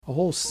a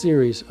whole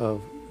series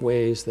of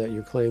ways that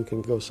your claim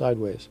can go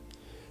sideways.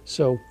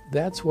 So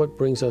that's what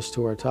brings us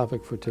to our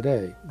topic for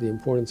today, the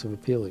importance of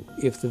appealing.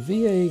 If the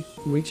VA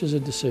reaches a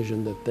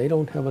decision that they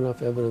don't have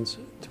enough evidence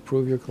to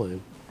prove your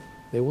claim,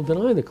 they will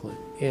deny the claim.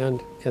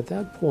 And at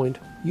that point,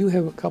 you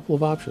have a couple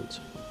of options.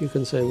 You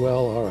can say,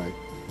 well, all right,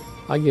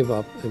 I give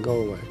up and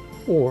go away.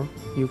 Or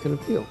you can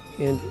appeal.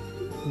 And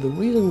the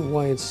reason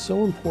why it's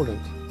so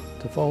important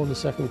to follow the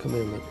second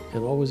commandment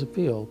and always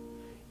appeal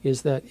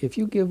is that if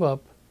you give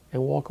up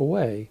and walk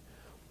away,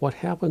 what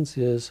happens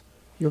is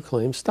your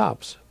claim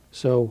stops.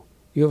 So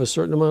you have a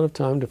certain amount of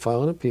time to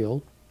file an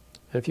appeal.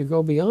 And if you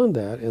go beyond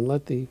that and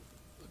let the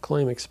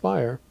claim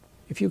expire,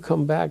 if you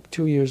come back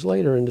 2 years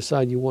later and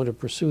decide you want to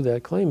pursue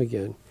that claim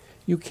again,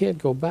 you can't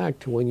go back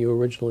to when you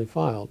originally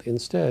filed.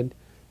 Instead,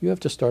 you have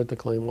to start the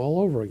claim all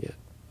over again.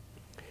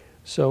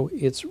 So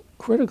it's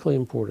critically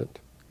important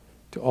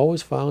to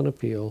always file an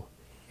appeal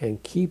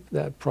and keep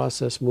that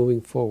process moving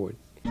forward.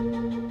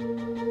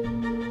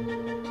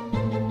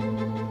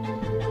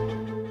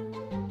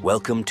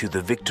 Welcome to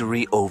the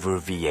Victory Over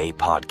VA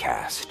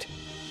podcast,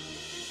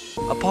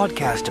 a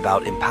podcast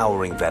about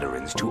empowering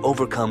veterans to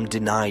overcome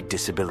denied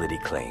disability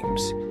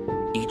claims.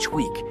 Each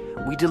week,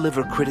 we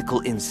deliver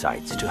critical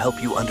insights to help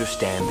you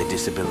understand the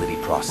disability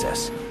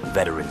process,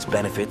 veterans'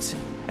 benefits,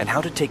 and how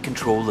to take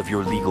control of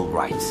your legal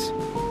rights.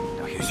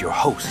 Now here's your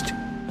host,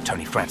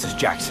 Attorney Francis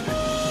Jackson.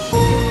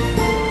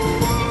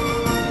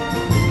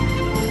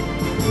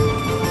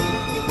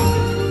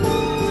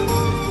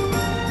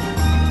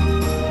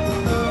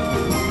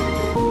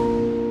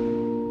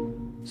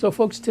 So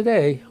folks,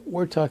 today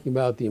we're talking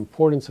about the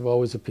importance of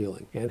always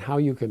appealing and how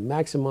you can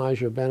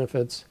maximize your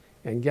benefits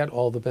and get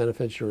all the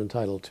benefits you're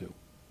entitled to.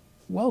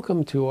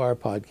 Welcome to our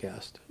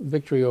podcast,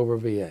 Victory Over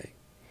VA.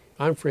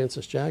 I'm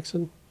Francis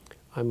Jackson.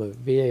 I'm a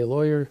VA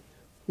lawyer.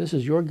 This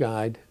is your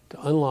guide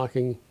to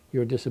unlocking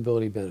your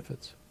disability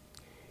benefits.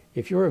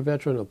 If you're a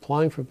veteran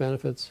applying for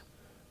benefits,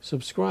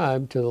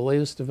 subscribe to the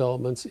latest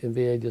developments in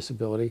VA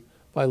disability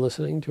by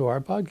listening to our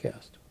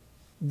podcast.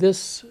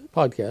 This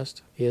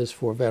podcast is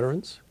for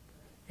veterans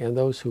and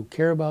those who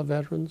care about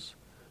veterans,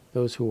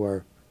 those who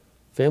are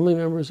family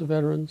members of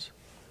veterans,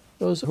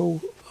 those who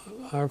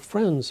are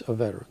friends of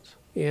veterans,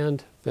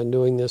 and been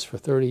doing this for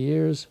 30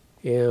 years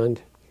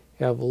and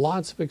have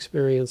lots of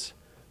experience.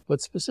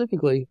 But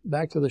specifically,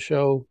 back to the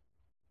show,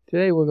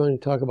 today we're going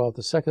to talk about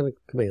the second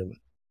commandment.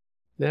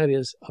 That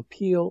is,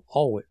 appeal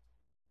always.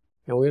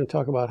 And we're going to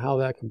talk about how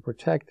that can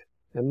protect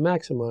and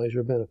maximize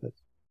your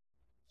benefits.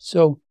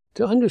 So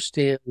to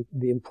understand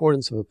the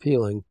importance of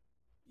appealing,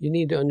 you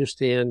need to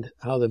understand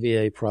how the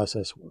VA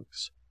process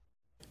works.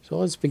 So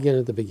let's begin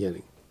at the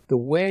beginning. The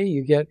way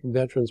you get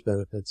veterans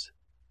benefits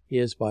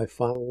is by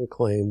filing a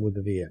claim with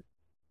the VA.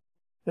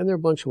 And there are a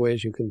bunch of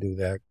ways you can do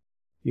that.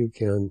 You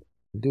can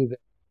do that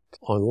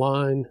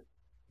online.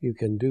 You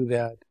can do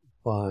that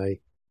by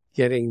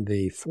getting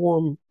the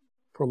form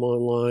from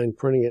online,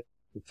 printing it,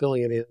 and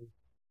filling it in.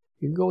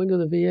 You can go into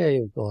the VA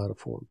and fill out a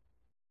form.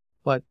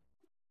 But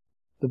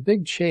the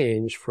big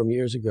change from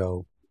years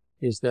ago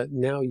is that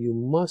now you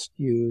must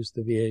use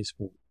the VA's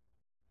form.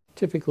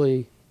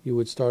 Typically, you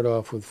would start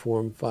off with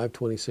Form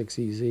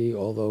 526EZ,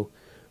 although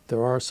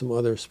there are some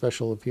other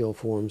special appeal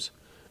forms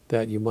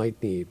that you might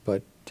need,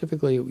 but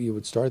typically you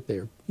would start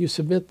there. You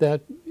submit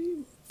that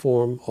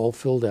form all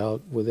filled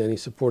out with any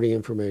supporting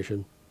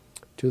information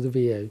to the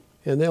VA,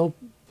 and they'll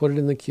put it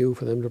in the queue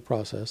for them to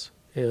process.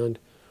 And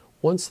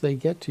once they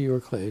get to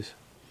your case,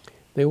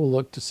 they will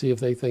look to see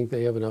if they think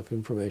they have enough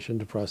information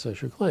to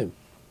process your claim.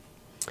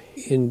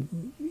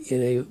 In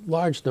a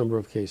large number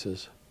of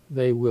cases,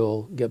 they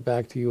will get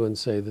back to you and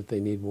say that they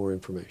need more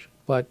information.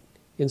 But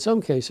in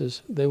some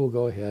cases, they will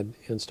go ahead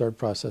and start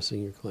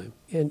processing your claim.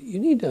 And you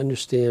need to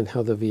understand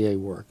how the VA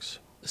works.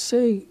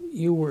 Say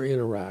you were in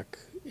Iraq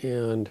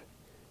and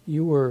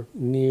you were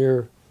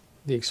near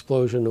the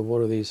explosion of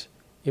one of these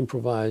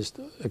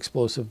improvised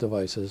explosive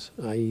devices,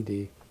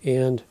 IED,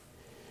 and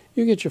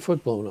you get your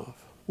foot blown off.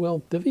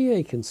 Well, the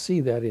VA can see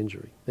that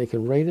injury. They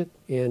can rate it,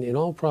 and in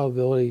all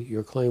probability,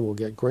 your claim will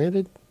get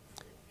granted,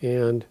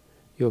 and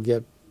you'll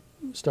get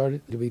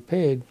started to be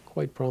paid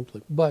quite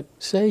promptly. But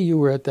say you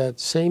were at that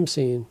same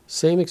scene,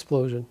 same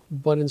explosion,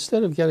 but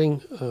instead of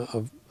getting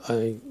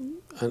an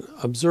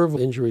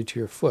observable injury to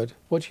your foot,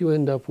 what you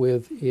end up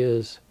with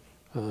is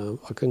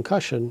a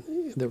concussion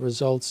that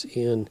results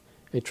in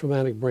a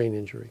traumatic brain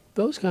injury.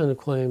 Those kind of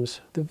claims,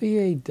 the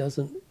VA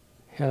doesn't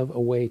have a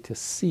way to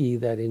see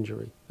that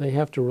injury. They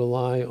have to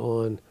rely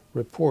on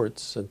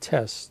reports and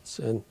tests,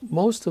 and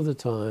most of the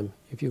time,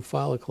 if you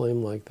file a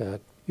claim like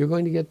that, you're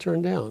going to get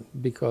turned down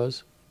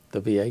because the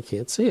VA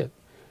can't see it.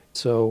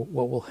 So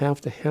what will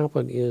have to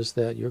happen is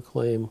that your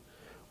claim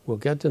will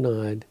get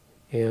denied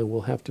and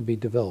will have to be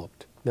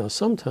developed. Now,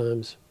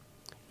 sometimes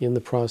in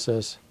the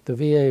process, the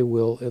VA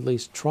will at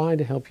least try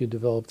to help you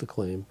develop the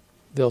claim.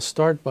 They'll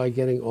start by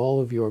getting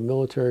all of your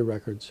military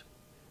records.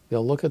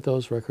 They'll look at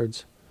those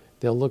records.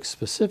 They'll look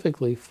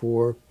specifically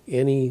for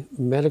any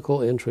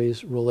medical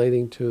entries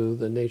relating to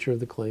the nature of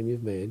the claim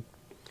you've made.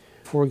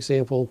 For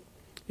example,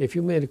 if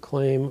you made a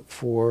claim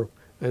for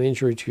an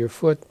injury to your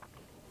foot,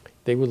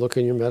 they would look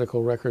in your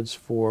medical records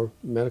for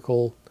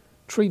medical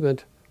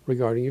treatment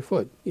regarding your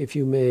foot. If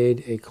you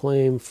made a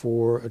claim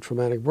for a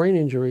traumatic brain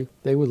injury,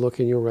 they would look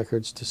in your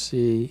records to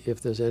see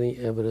if there's any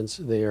evidence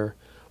there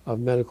of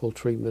medical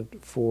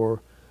treatment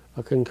for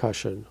a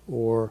concussion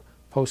or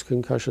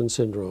post-concussion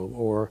syndrome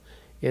or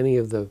any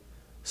of the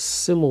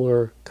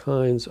similar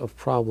kinds of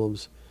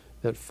problems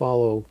that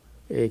follow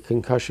a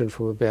concussion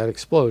from a bad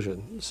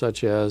explosion,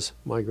 such as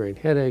migraine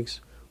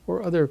headaches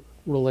or other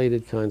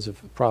related kinds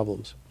of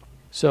problems.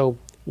 So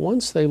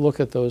once they look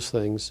at those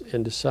things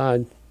and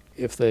decide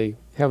if they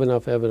have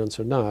enough evidence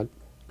or not,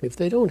 if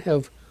they don't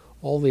have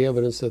all the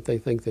evidence that they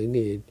think they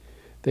need,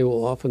 they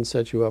will often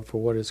set you up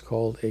for what is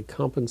called a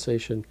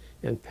compensation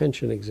and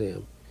pension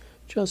exam.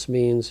 Just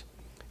means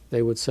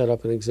they would set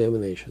up an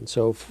examination.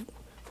 So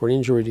for an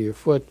injury to your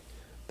foot,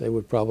 they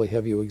would probably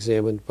have you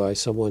examined by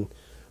someone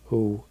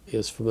who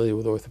is familiar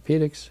with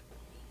orthopedics.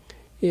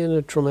 In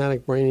a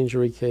traumatic brain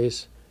injury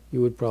case,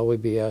 you would probably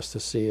be asked to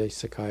see a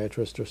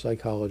psychiatrist or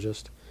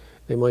psychologist.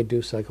 They might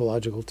do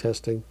psychological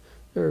testing.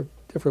 There are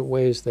different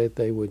ways that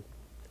they would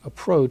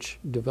approach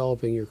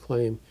developing your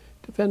claim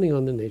depending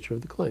on the nature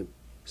of the claim.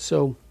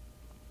 So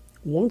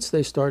once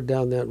they start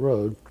down that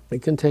road,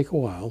 it can take a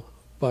while,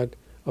 but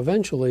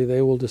eventually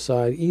they will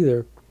decide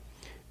either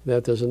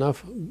that there's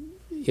enough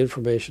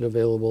information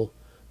available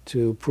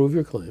to prove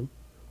your claim,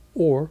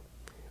 or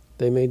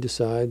they may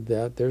decide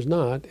that there's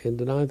not and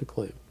deny the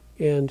claim.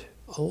 And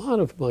a lot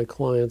of my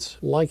clients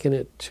liken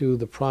it to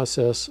the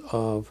process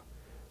of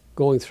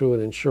going through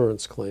an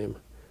insurance claim.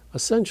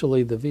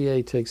 Essentially, the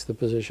VA takes the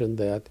position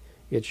that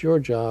it's your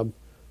job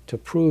to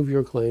prove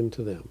your claim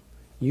to them.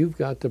 You've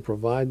got to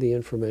provide the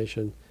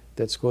information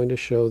that's going to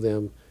show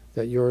them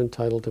that you're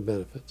entitled to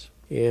benefits.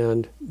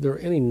 And there are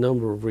any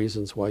number of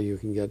reasons why you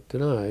can get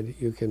denied.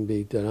 You can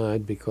be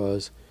denied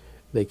because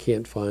they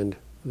can't find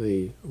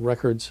the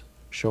records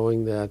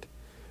showing that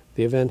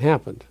the event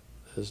happened.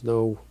 There's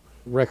no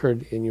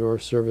record in your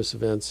service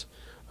events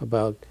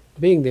about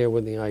being there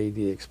when the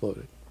IED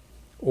exploded.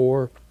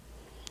 Or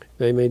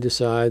they may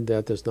decide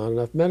that there's not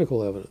enough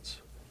medical evidence.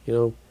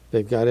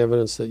 They've got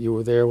evidence that you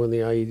were there when the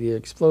IED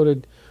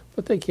exploded,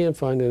 but they can't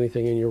find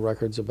anything in your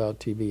records about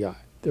TBI.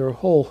 There are a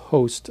whole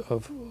host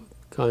of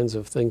kinds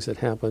of things that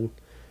happen,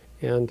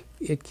 and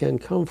it can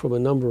come from a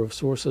number of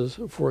sources.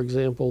 For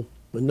example,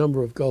 a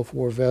number of Gulf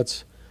War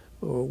vets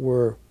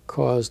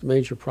caused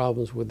major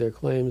problems with their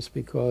claims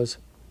because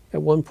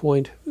at one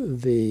point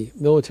the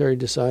military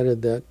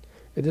decided that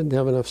it didn't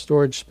have enough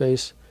storage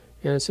space,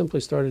 and it simply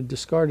started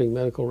discarding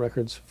medical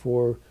records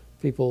for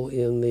people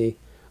in the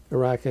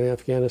Iraq and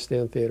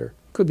Afghanistan theater.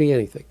 Could be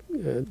anything.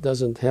 It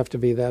doesn't have to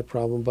be that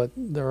problem, but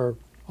there are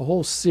a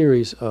whole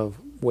series of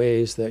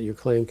ways that your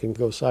claim can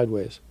go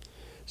sideways.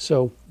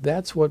 So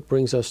that's what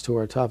brings us to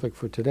our topic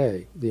for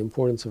today, the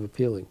importance of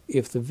appealing.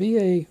 If the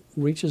VA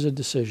reaches a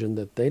decision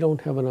that they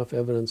don't have enough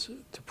evidence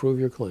to prove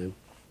your claim,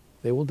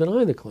 they will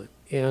deny the claim.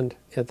 And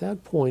at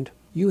that point,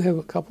 you have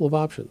a couple of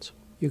options.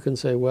 You can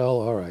say,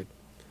 well, all right,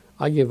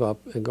 I give up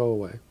and go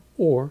away.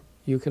 Or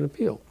you can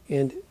appeal.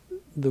 And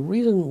the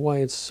reason why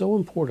it's so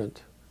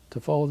important to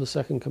follow the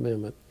second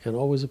commandment and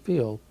always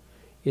appeal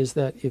is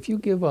that if you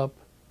give up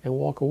and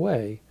walk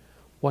away,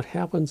 what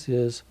happens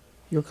is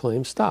your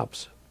claim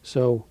stops.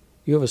 So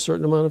you have a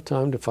certain amount of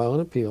time to file an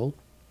appeal.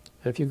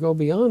 And if you go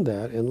beyond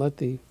that and let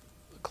the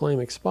claim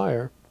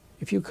expire,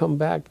 if you come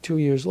back 2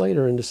 years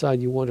later and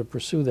decide you want to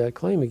pursue that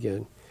claim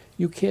again,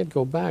 you can't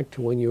go back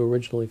to when you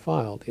originally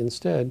filed.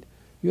 Instead,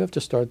 you have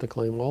to start the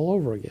claim all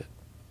over again.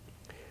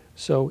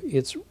 So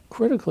it's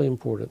critically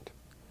important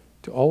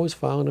to always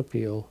file an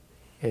appeal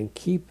and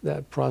keep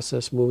that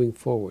process moving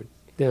forward.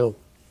 Now,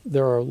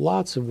 there are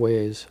lots of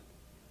ways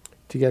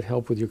to get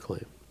help with your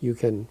claim. You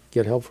can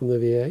get help from the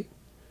VA.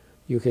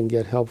 You can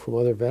get help from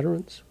other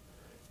veterans.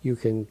 You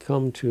can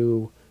come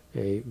to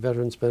a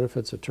veterans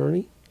benefits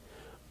attorney.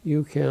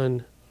 You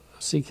can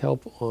seek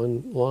help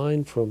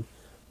online from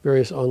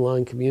various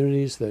online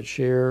communities that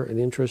share an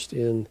interest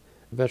in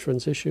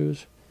veterans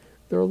issues.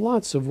 There are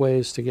lots of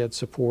ways to get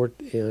support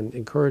and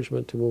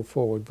encouragement to move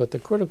forward, but the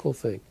critical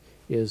thing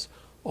is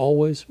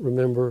always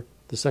remember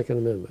the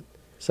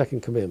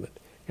Second Commandment,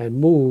 and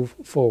move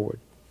forward.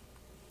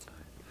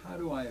 How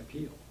do I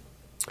appeal?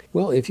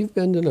 Well, if you've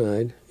been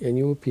denied and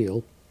you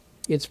appeal,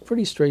 it's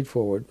pretty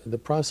straightforward. The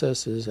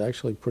process is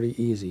actually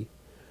pretty easy.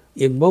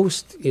 In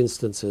most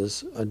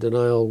instances, a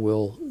denial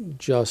will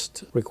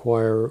just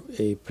require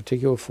a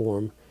particular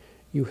form.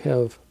 You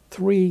have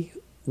 3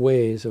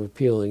 ways of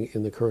appealing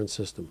in the current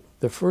system.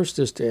 The first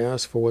is to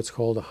ask for what's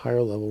called a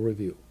higher level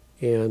review.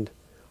 And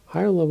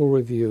higher level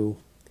review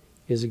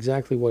is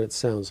exactly what it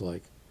sounds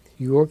like.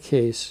 Your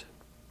case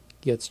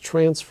gets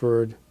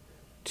transferred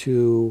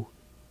to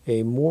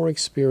a more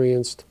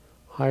experienced,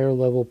 higher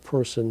level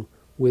person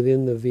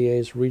within the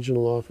VA's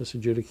regional office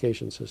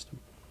adjudication system.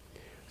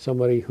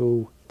 Somebody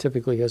who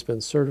typically has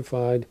been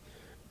certified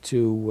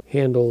to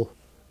handle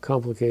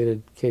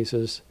complicated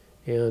cases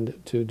and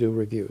to do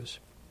reviews.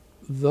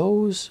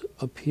 Those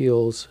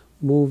appeals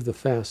move the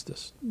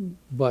fastest,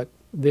 but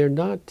they're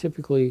not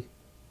typically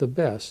the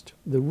best.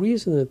 The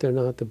reason that they're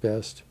not the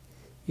best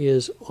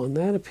is on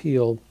that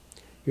appeal,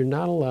 you're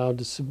not allowed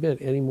to submit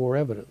any more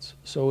evidence.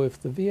 So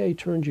if the VA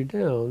turns you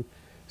down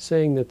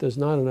saying that there's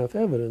not enough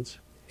evidence,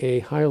 a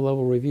higher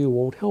level review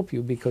won't help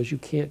you because you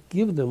can't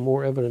give them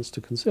more evidence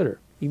to consider.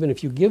 Even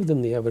if you give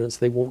them the evidence,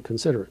 they won't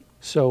consider it.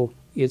 So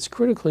it's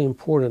critically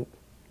important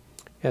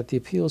at the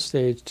appeal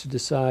stage to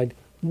decide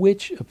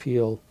which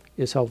appeal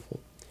is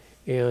helpful.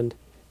 And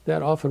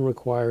that often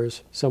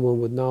requires someone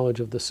with knowledge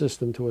of the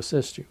system to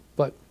assist you.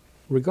 But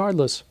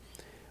regardless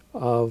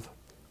of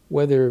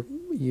whether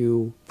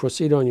you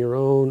proceed on your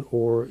own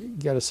or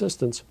get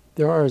assistance,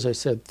 there are, as I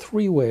said,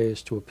 3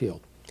 ways to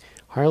appeal.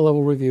 Higher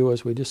level review,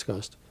 as we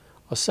discussed.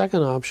 A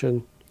second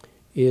option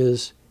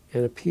is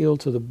an appeal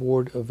to the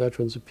Board of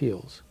Veterans'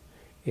 Appeals.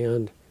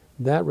 And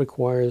that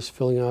requires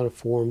filling out a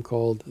form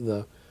called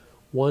the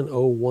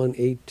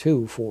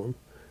 10182 form.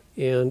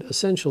 And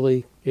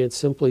essentially, it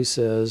simply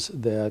says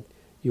that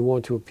you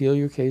want to appeal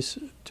your case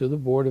to the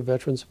Board of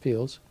Veterans'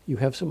 Appeals. You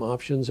have some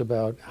options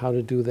about how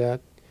to do that.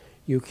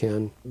 You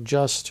can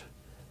just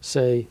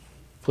say,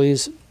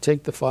 please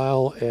take the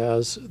file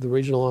as the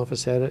regional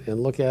office had it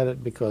and look at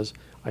it because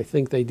I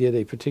think they did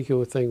a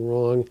particular thing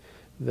wrong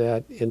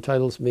that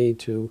entitles me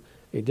to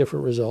a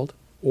different result.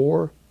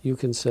 Or you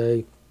can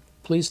say,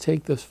 please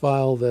take this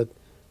file that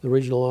the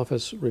regional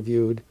office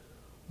reviewed,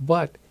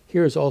 but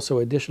here's also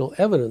additional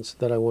evidence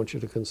that I want you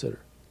to consider.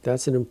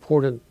 That's an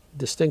important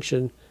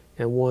distinction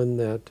and one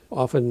that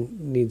often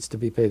needs to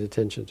be paid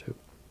attention to.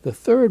 The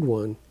third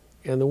one,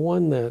 and the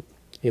one that,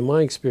 in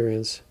my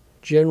experience,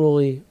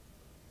 generally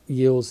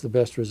yields the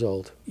best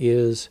result,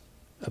 is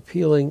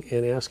appealing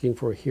and asking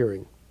for a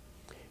hearing.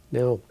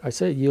 Now, I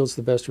say it yields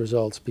the best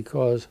results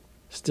because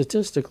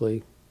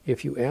statistically,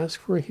 if you ask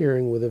for a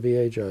hearing with a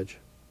VA judge,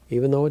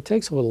 even though it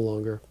takes a little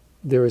longer,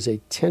 there is a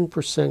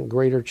 10%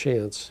 greater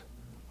chance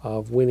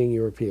of winning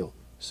your appeal.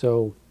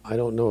 So I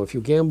don't know if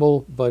you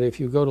gamble, but if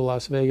you go to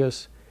Las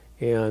Vegas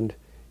and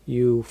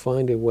you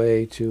find a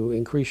way to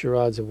increase your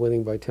odds of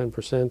winning by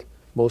 10%,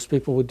 most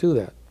people would do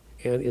that.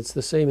 And it's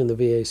the same in the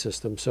VA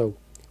system. So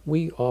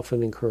we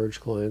often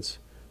encourage clients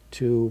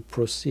to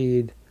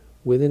proceed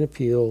with an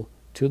appeal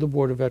to the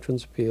Board of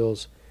Veterans'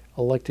 Appeals,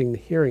 electing the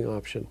hearing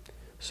option,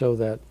 so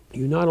that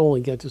you not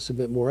only get to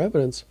submit more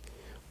evidence,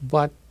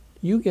 but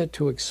you get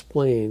to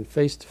explain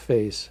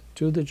face-to-face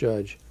to the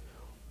judge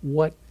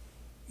what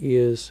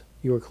is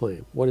your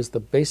claim, what is the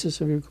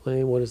basis of your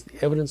claim, what is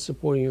the evidence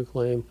supporting your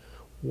claim,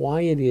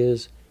 why it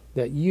is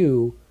that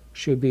you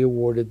should be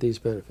awarded these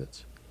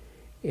benefits.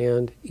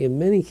 And in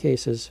many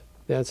cases,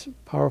 that's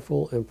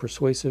powerful and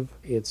persuasive.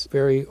 It's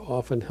very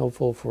often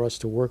helpful for us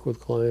to work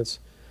with clients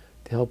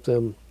to help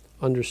them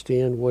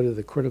understand what are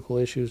the critical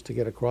issues to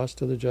get across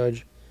to the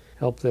judge,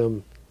 help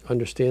them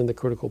understand the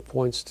critical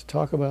points to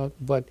talk about.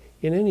 But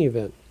in any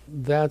event,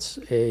 that's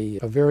a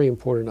very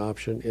important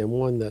option and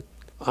one that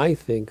I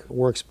think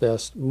works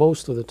best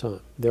most of the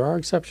time. There are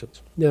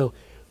exceptions. Now,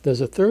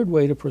 there's a third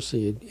way to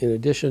proceed in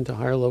addition to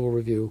higher level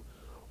review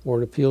or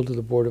an appeal to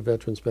the Board of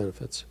Veterans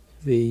Benefits.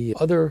 The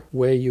other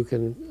way you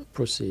can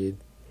proceed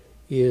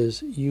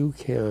is you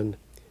can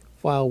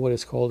file what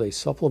is called a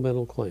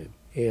supplemental claim.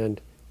 And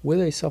with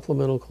a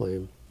supplemental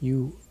claim,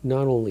 you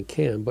not only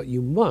can, but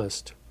you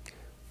must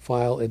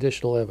file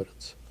additional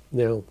evidence.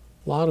 Now,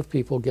 a lot of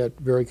people get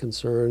very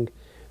concerned.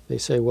 They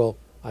say, well,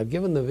 I've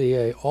given the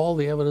VA all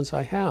the evidence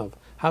I have.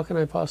 How can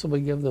I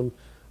possibly give them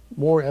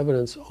more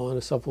evidence on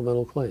a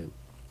supplemental claim?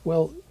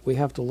 Well, we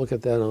have to look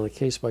at that on a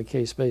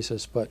case-by-case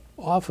basis, but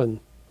often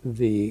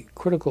the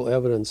critical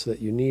evidence that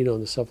you need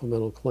on the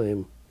supplemental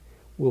claim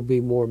will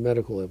be more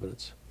medical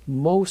evidence.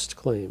 Most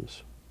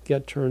claims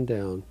get turned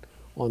down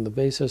on the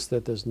basis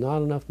that there's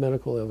not enough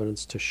medical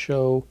evidence to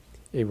show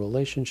a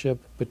relationship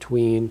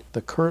between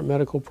the current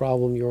medical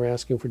problem you're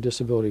asking for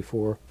disability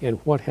for and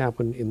what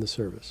happened in the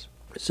service.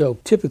 So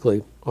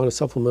typically, on a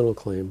supplemental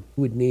claim,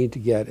 you would need to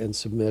get and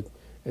submit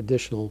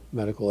additional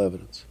medical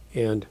evidence.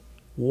 And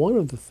one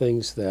of the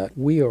things that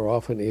we are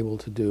often able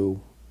to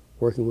do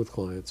working with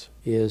clients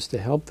is to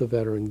help the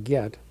veteran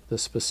get the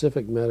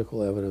specific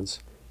medical evidence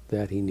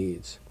that he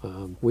needs.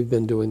 We've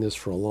been doing this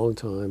for a long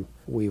time.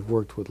 We've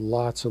worked with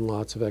lots and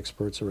lots of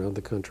experts around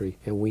the country,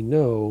 and we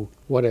know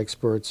what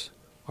experts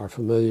are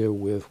familiar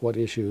with what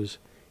issues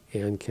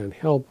and can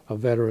help a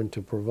veteran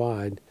to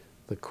provide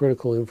the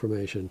critical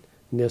information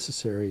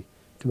necessary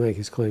to make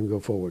his claim go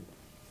forward.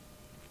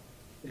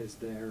 Is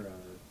there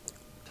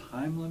a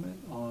time limit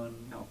on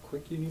how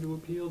quick you need to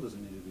appeal? Does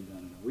it need to be done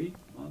in a week,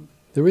 month?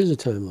 There is a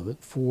time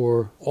limit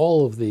for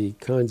all of the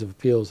kinds of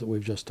appeals that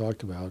we've just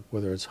talked about,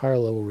 whether it's higher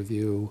level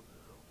review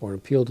or an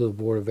appeal to the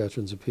Board of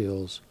Veterans'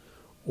 Appeals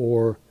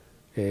or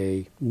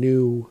a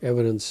new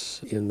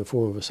evidence in the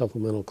form of a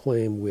supplemental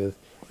claim with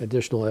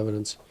additional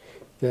evidence.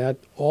 That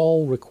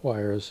all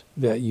requires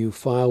that you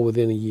file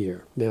within a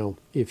year. Now,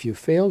 if you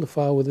fail to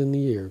file within the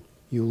year,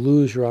 you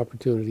lose your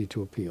opportunity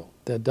to appeal.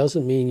 That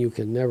doesn't mean you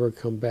can never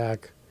come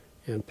back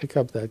and pick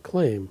up that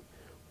claim,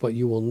 but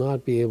you will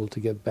not be able to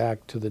get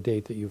back to the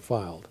date that you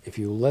filed. If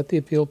you let the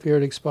appeal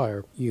period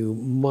expire, you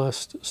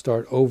must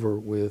start over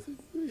with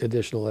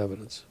additional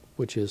evidence,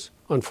 which is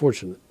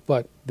unfortunate.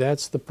 But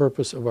that's the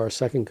purpose of our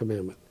second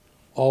commandment.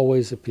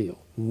 Always appeal.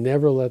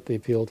 Never let the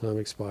appeal time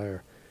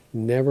expire.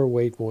 Never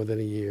wait more than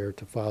a year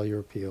to file your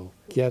appeal.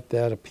 Get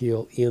that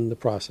appeal in the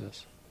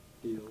process.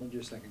 Your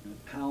second commandment.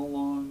 How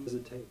long does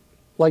it take?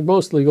 Like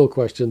most legal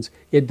questions,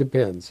 it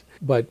depends.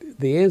 But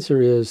the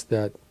answer is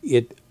that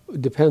it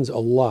depends a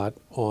lot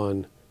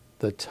on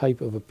the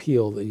type of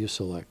appeal that you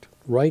select.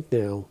 Right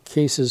now,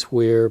 cases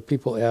where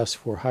people ask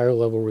for higher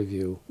level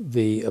review,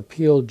 the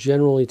appeal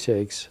generally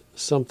takes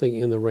something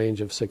in the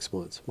range of 6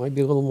 months. Might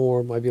be a little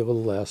more, might be a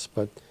little less,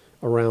 but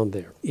around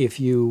there. If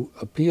you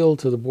appeal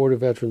to the Board of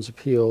Veterans'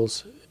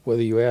 Appeals,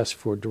 whether you ask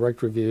for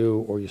direct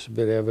review or you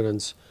submit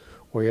evidence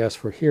or you ask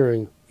for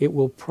hearing, it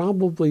will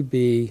probably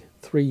be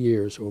 3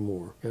 years or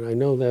more. And I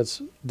know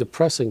that's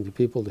depressing to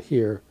people to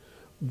hear,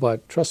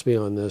 but trust me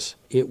on this,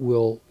 it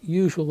will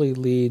usually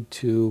lead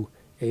to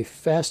a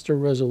faster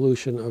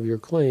resolution of your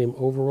claim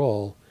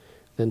overall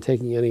than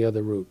taking any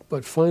other route.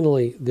 But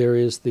finally, there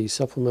is the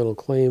supplemental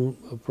claim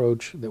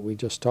approach that we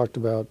just talked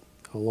about,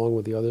 along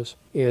with the others.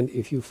 And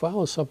if you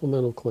file a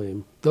supplemental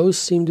claim, those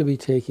seem to be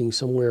taking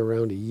somewhere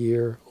around a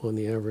year on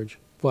the average.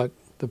 But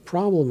the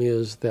problem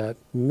is that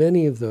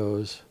many of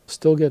those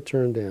still get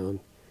turned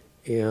down,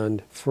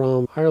 and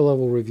from higher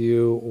level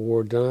review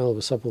or denial of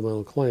a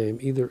supplemental claim,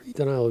 either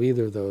denial of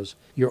either of those,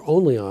 your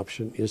only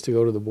option is to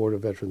go to the Board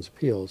of Veterans'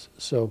 Appeals.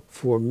 So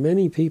for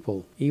many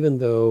people, even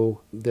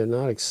though they're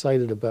not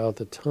excited about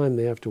the time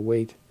they have to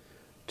wait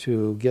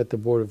to get the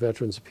Board of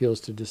Veterans' Appeals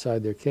to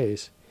decide their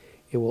case,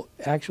 it will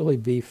actually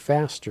be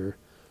faster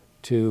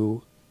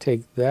to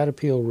take that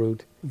appeal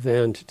route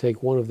than to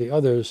take one of the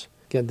others,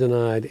 get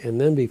denied, and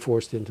then be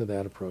forced into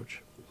that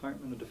approach. The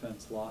Department of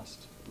Defense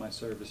lost my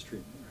service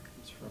treatment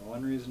records. For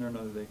one reason or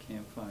another, they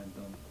can't find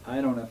them.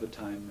 I don't have a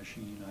time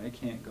machine. I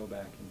can't go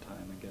back in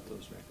time and get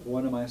those records.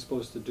 What am I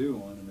supposed to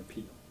do on an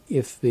appeal?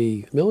 If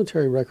the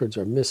military records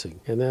are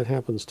missing, and that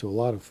happens to a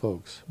lot of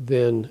folks,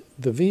 then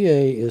the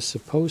VA is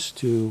supposed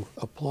to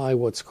apply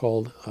what's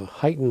called a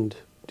heightened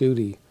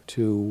duty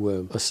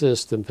to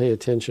assist and pay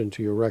attention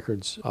to your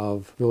records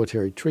of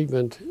military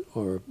treatment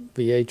or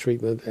VA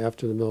treatment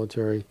after the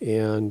military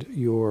and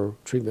your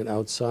treatment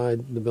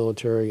outside the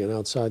military and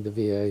outside the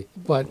VA.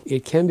 But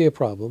it can be a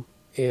problem,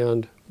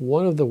 and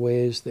one of the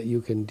ways that you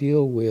can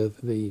deal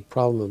with the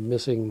problem of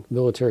missing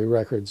military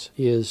records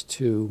is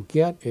to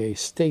get a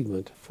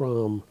statement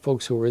from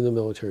folks who were in the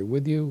military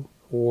with you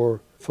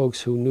or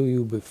folks who knew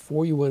you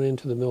before you went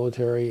into the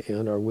military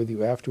and are with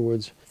you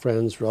afterwards,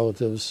 friends,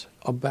 relatives,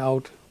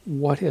 about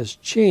what has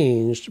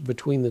changed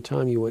between the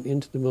time you went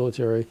into the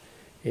military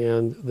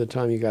and the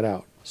time you got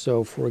out.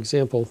 So, for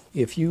example,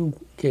 if you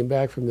came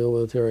back from the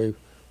military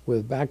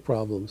with back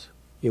problems,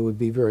 it would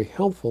be very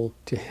helpful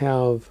to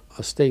have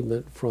a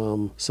statement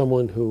from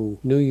someone who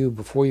knew you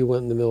before you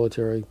went in the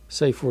military.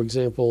 Say, for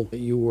example, that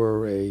you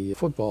were a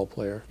football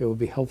player. It would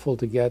be helpful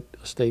to get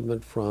a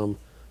statement from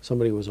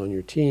somebody who was on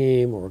your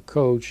team or a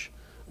coach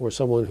or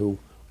someone who,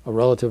 a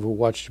relative who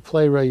watched you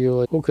play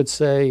regularly, who could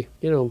say,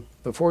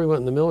 before he went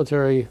in the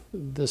military,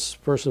 this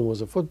person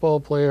was a football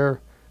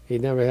player. He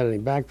never had any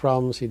back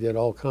problems. He did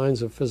all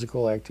kinds of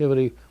physical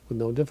activity with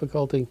no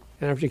difficulty.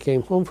 And after he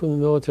came home from the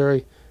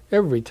military,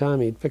 every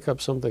time he'd pick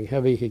up something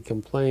heavy, he'd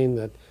complain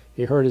that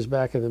he hurt his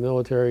back in the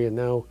military and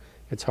now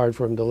it's hard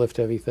for him to lift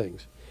heavy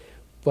things.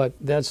 But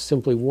that's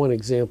simply one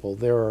example.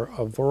 There are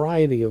a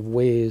variety of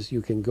ways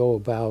you can go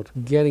about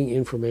getting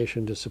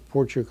information to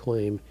support your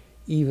claim,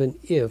 even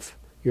if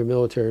your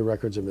military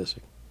records are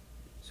missing.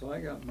 So I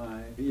got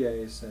my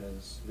VA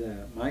says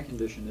that my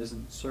condition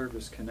isn't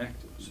service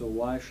connected, so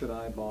why should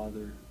I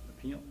bother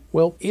appealing?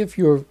 Well, if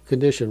your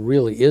condition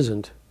really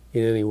isn't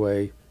in any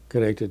way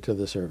connected to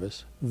the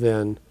service,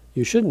 then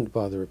you shouldn't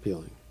bother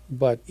appealing.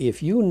 But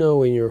if you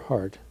know in your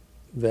heart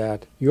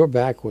that your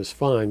back was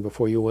fine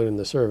before you went in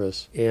the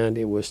service and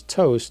it was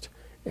toast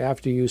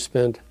after you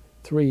spent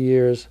 3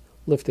 years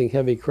lifting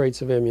heavy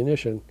crates of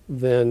ammunition,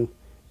 then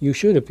you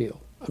should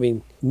appeal. I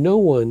mean, no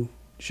one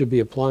should be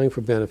applying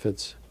for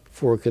benefits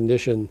for a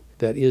condition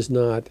that is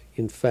not,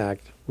 in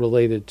fact,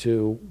 related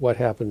to what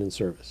happened in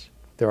service.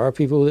 There are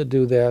people that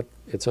do that.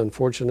 It's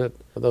unfortunate.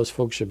 Those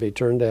folks should be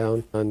turned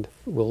down, and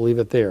we'll leave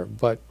it there.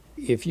 But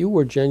if you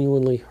were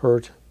genuinely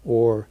hurt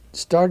or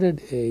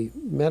started a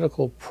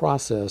medical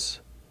process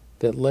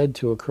that led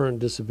to a current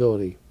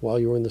disability while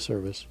you were in the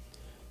service,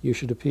 you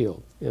should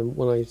appeal. And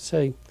when I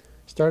say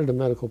started a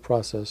medical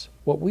process,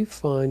 what we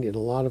find in a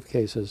lot of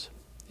cases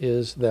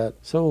is that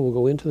someone will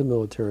go into the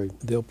military,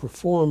 they'll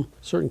perform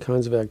certain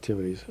kinds of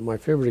activities. My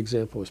favorite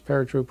example is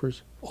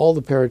paratroopers. All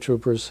the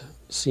paratroopers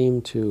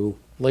seem to,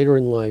 later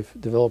in life,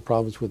 develop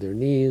problems with their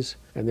knees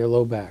and their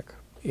low back.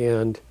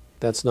 And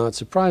that's not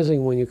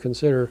surprising when you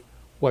consider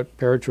what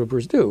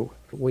paratroopers do.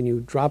 When you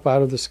drop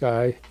out of the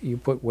sky, you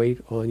put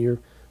weight on your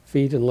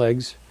feet and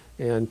legs,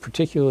 and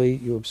particularly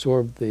you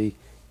absorb the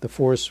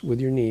force with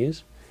your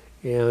knees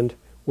and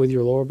with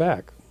your lower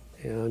back.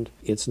 And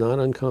it's not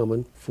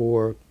uncommon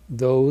for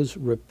those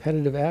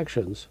repetitive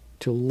actions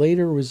to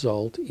later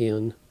result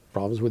in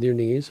problems with your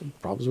knees and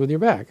problems with your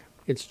back.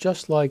 It's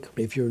just like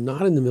if you're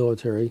not in the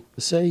military,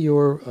 say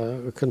you're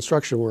a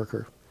construction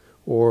worker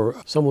or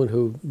someone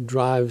who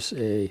drives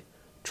a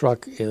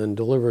truck and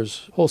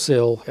delivers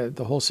wholesale at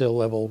the wholesale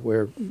level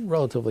where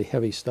relatively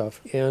heavy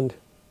stuff, and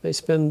they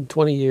spend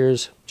 20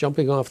 years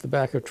jumping off the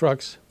back of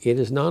trucks. It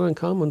is not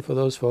uncommon for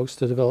those folks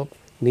to develop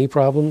knee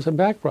problems and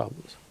back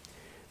problems.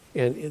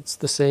 And it's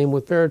the same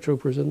with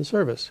paratroopers in the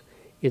service.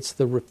 It's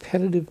the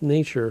repetitive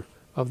nature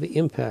of the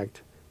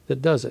impact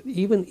that does it.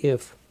 Even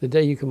if the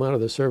day you come out of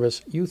the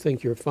service, you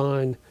think you're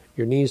fine,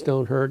 your knees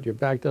don't hurt, your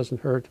back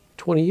doesn't hurt,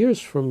 20 years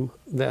from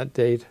that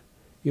date,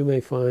 you may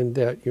find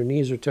that your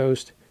knees are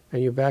toast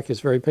and your back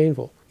is very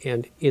painful.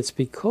 And it's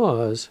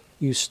because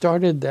you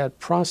started that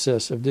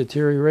process of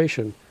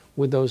deterioration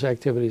with those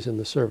activities in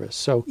the service.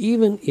 So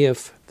even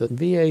if the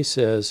VA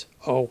says,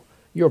 oh,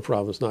 your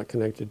problem's not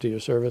connected to your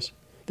service,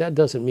 that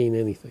doesn't mean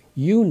anything.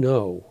 You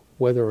know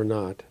whether or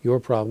not your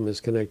problem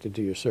is connected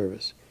to your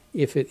service.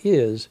 If it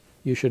is,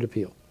 you should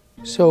appeal.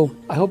 So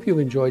I hope you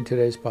enjoyed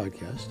today's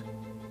podcast,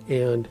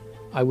 and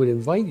I would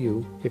invite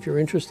you, if you're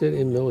interested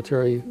in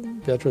military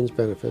veterans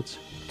benefits,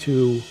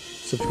 to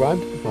subscribe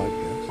to the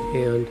podcast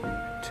and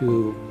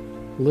to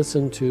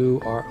listen to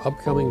our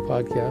upcoming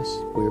podcasts.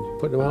 We're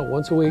putting them out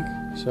once a week,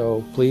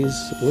 so please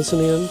listen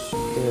in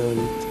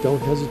and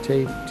don't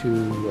hesitate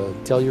to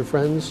tell your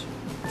friends,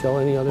 tell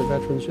any other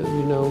veterans that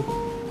you know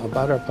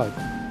about our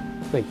podcast.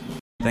 Thank you.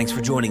 Thanks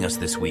for joining us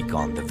this week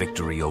on the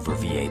Victory Over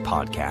VA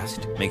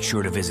podcast. Make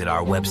sure to visit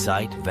our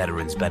website,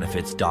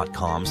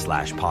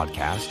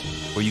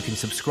 veteransbenefits.com/podcast, where you can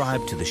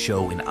subscribe to the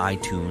show in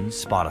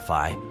iTunes,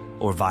 Spotify,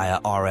 or via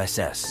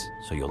RSS,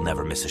 so you'll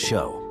never miss a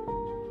show.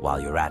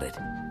 While you're at it,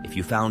 if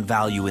you found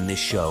value in this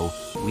show,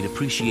 we'd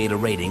appreciate a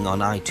rating on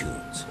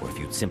iTunes, or if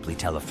you'd simply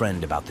tell a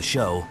friend about the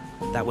show,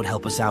 that would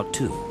help us out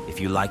too. If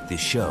you like this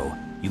show,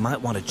 you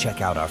might want to check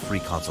out our free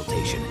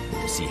consultation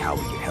to see how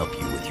we can help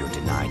you with your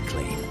denied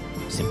claim.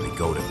 Simply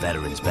go to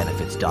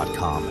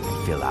veteransbenefits.com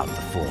and fill out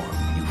the form.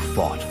 You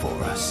fought for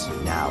us.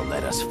 Now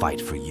let us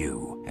fight for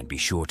you. And be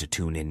sure to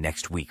tune in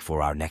next week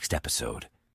for our next episode.